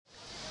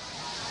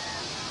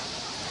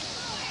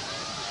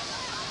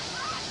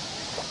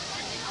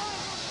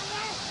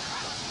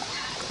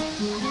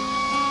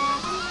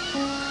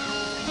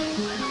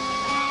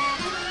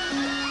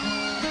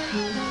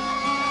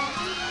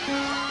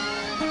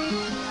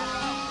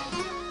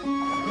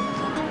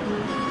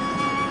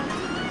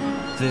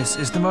This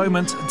is the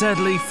moment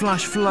deadly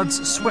flash floods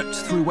swept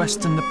through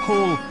western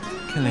Nepal,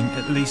 killing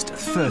at least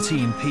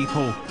 13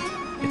 people.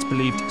 It's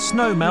believed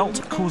snow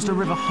melt caused a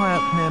river high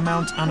up near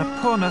Mount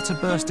Annapurna to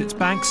burst its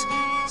banks,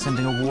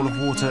 sending a wall of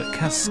water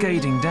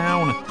cascading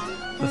down.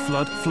 The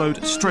flood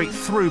flowed straight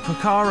through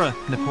Pokhara,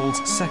 Nepal's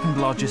second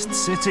largest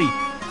city,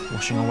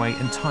 washing away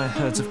entire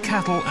herds of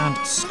cattle and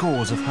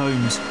scores of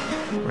homes.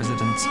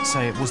 Residents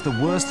say it was the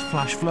worst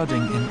flash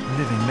flooding in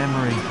living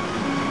memory.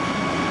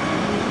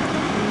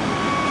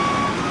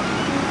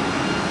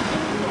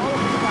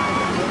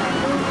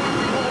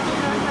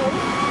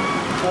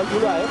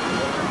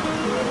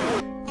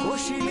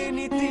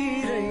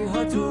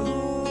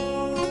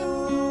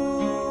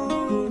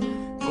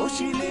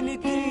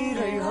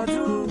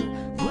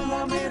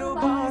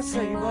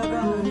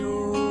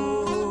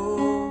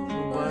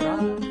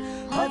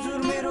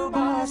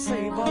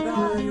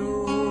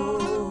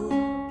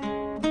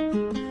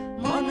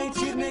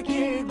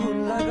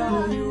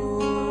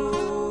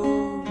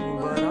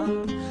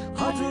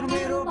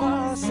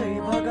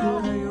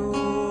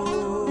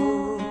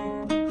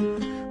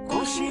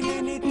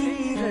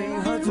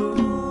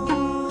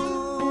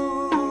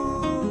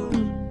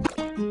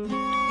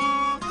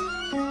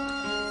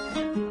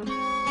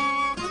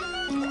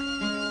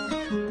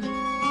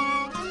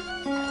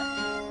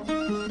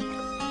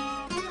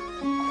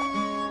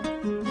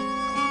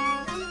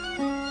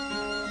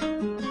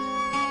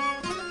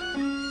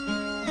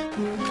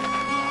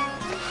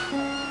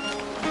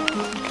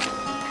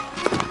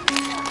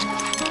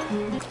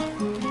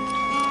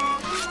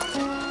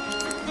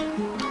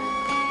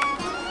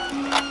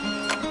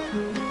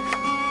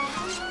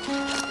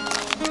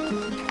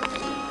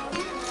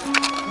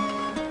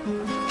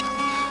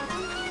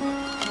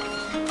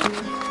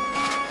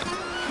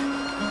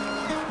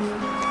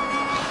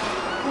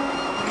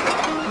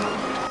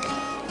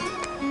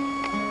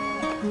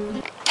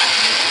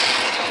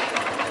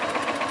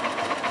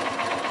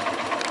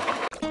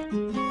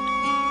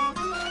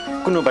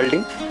 कुन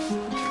building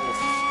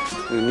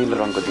नीलो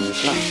रङको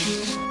दिनुस् न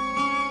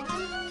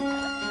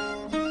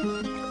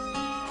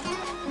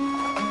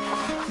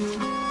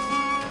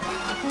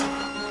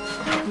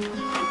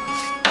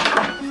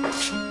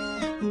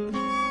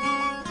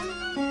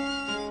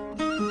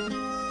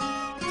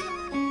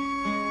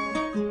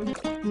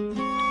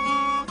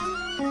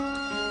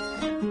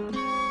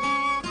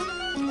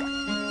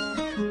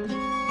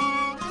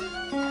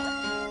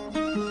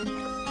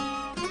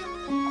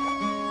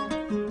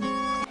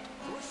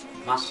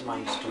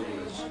Mastermind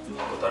Studios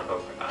को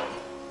तर्फबाट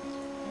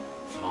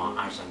म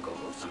आर्जनको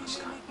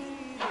नमस्कार।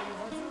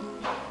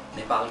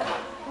 नेपालका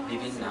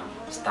विभिन्न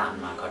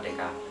स्थानमा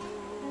घटेका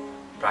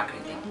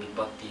प्राकृतिक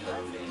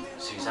विपत्तिहरूले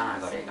सृजना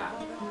गरेका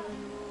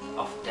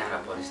अप्ठ्यारा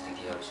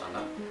परिस्थितिहरूसँग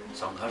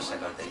सङ्घर्ष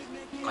गर्दै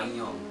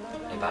कैयौं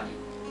नेपाली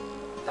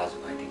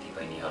दाजुभाइ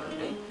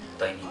दिदीबहिनीहरूले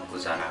दैनिक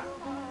गुजारा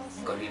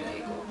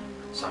गरिरहेको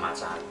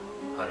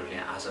समाचारहरूले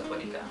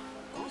आजभोलिका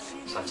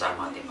सञ्चार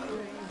माध्यमहरू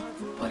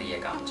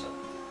भरिएका हुन्छन्।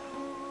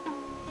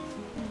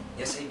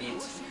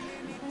 यसैबीच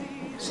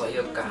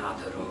सहयोगका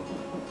हातहरू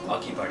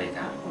अघि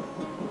बढेका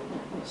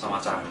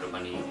समाचारहरू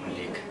पनि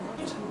उल्लेख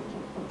हुन्छन्।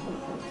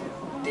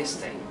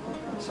 त्यस्तै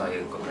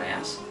सहयोगको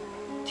प्रयास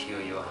थियो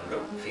यो हाम्रो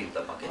feel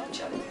the bucket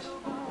challenge.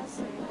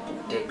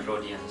 Take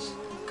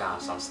रोडियन्सका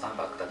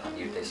संस्थापक तथा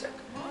निर्देशक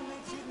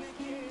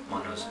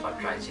मनोज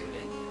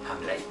भट्टराईज्यूले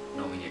हामीलाई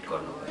नोमिनेट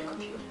गर्नुभएको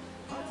थियो,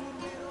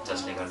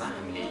 जसले गर्दा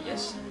हामीले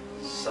यस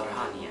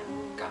सराहनीय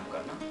काम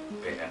गर्न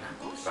प्रेरणा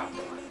प्राप्त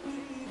भयो।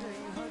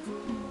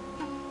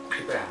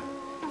 कृपया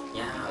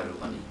यहाँहरू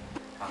पनि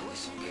आफूले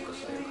सकेको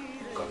सहयोग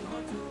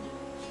गर्नुहोला।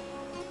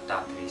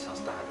 दात्री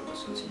संस्थाहरूको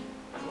सूची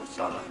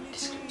तल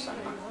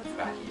डिस्क्रिप्सनमा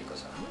राखिएको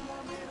छ।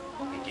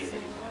 भिडियो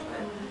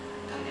हेरिदिनुभयो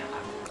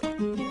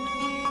धन्यवाद।